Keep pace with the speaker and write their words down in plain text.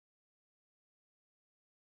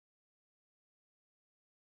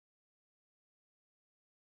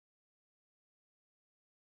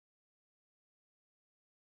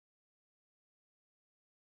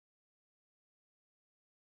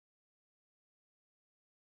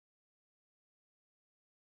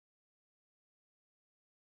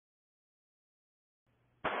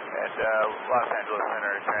and Los Angeles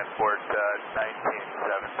Center Transport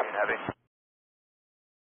 1917 Heavy.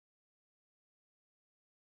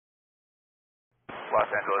 Los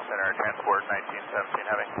Angeles Center Transport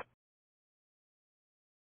 1917 Heavy.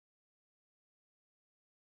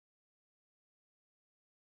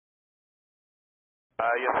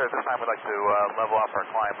 Yes, sir. At this time, we'd like to level off our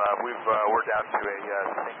climb. We're down to a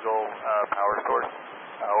single power source.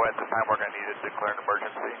 At this time, we're going to need to declare an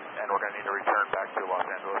emergency, and we're going to need to return back to Los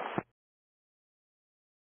Angeles.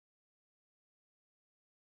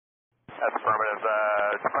 That's affirmative.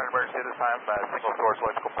 Declaring emergency at this time. Single source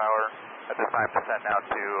electrical power. At this time, descend now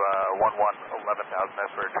to 11,000.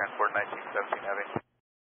 That's for Transport 1917 Heavy.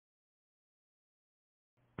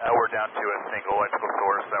 We're down to a single electrical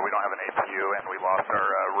source. We don't have an APU, and we lost our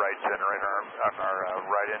right generator on our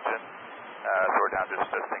right engine. So we're down to just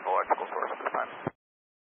a single electrical source at this time.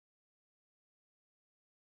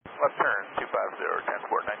 Left turn 250,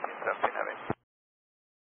 Transport 1917 Heavy.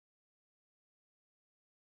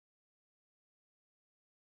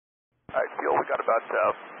 Alright, fuel, we got about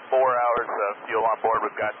 4 hours of fuel on board.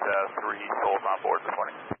 We've got 3 souls on board this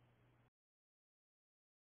morning.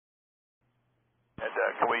 And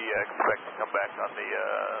can we expect to come back on the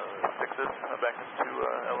 6s, back to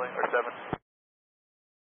LA, or 7s?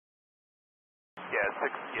 Yeah,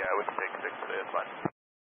 6, yeah, we can take 6 today, that's fine.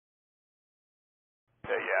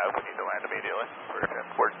 Yeah, we need to land immediately for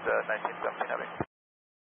Transport 1917 Heavy.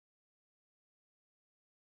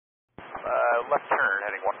 Left turn,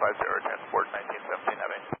 heading 150, Transport 1917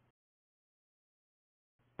 Heavy.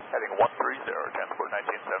 Heading 130, Transport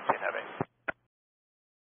 1917 Heavy.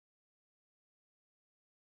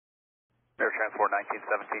 Air Transport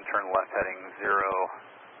 1917, turn left, heading 090.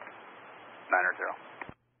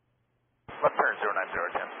 Left turn 090,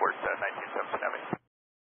 Transport 1917 Heavy.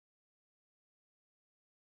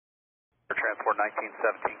 Air Transport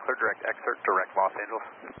 1917, clear direct exit, direct Los Angeles.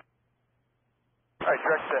 Alright,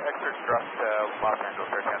 direct exit, direct Los Angeles,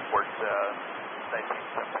 Air Transport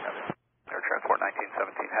 1917 Heavy. Air Transport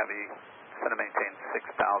 1917 Heavy, send to maintain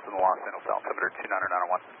 6,000 Los Angeles, altimeter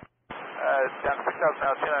 29901. Down to 6,000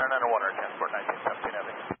 now, 29901, Air Transport 1917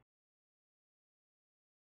 Heavy.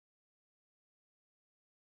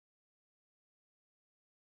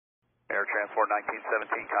 Air Transport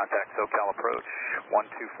 1917, contact SoCal approach,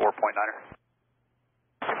 124.9er.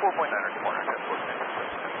 24.9er, good morning, Air Transport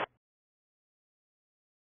 1917.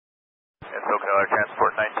 And SoCal Air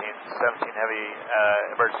Transport 1917 Heavy,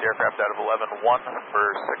 emergency aircraft out of 11-1 for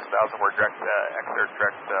 6,000. We're direct exit,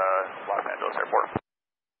 direct Los Angeles Airport.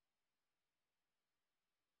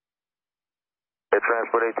 Air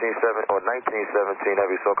Transport 1917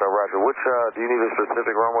 Heavy, SoCal, roger. Which, do you need a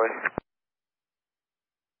specific runway?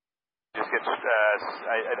 Just get,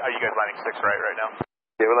 are you guys landing 6 right now?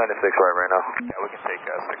 Yeah, we're landing 6 right now. Yeah, we can take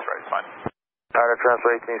 6 right, it's fine. Alright, Air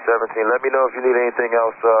Transport 1817, let me know if you need anything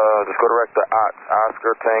else. Just go direct to OTS,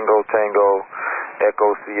 Oscar Tango Tango Echo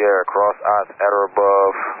Sierra, cross OTS at or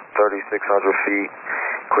above 3,600 feet.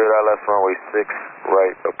 Clear ILS runway 6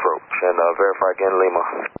 right approach, and verify again Lima.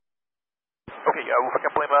 Okay, we'll pick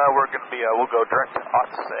up Lima. We're going to be, we'll go direct to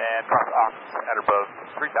OTS and cross OTS at or above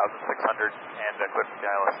 3,600 and clear the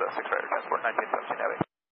ILS 6 right, Transport 1917 Heavy.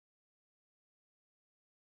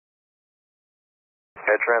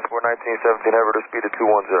 Air Transport 1917 Heavy to speed of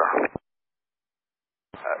 210.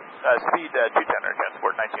 Speed 210, Air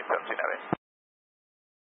Transport 1917 Heavy.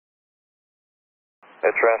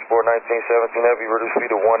 Air Transport 1917 Heavy, reduce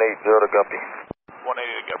speed of 180 to Guppy. 180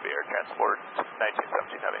 to Guppy, Air Transport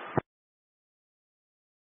 1917 Heavy.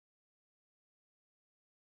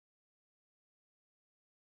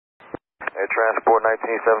 Air Transport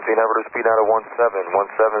 1917 Heavy to speed out of 170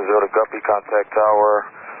 to Guppy, contact tower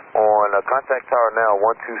on contact tower now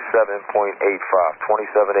 127.85,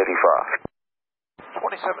 2785.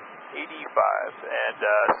 2785 and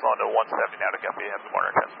slowing to 170 now to Guppy, have the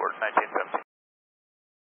morning Transport 1917.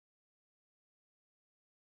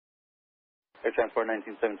 Air Transport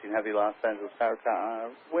 1917 Heavy, Los Angeles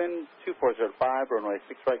Tower, wind 2405, runway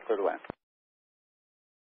 6 right, clear to land.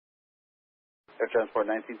 Air Transport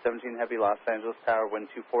 1917 Heavy, Los Angeles Tower,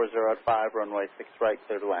 wind 240 at 5, runway 6 right,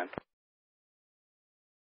 clear to land.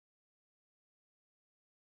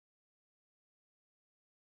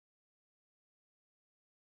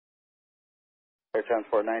 Air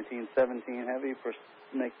Transport 1917 Heavy,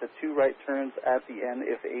 make the 2 right turns at the end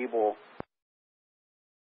if able.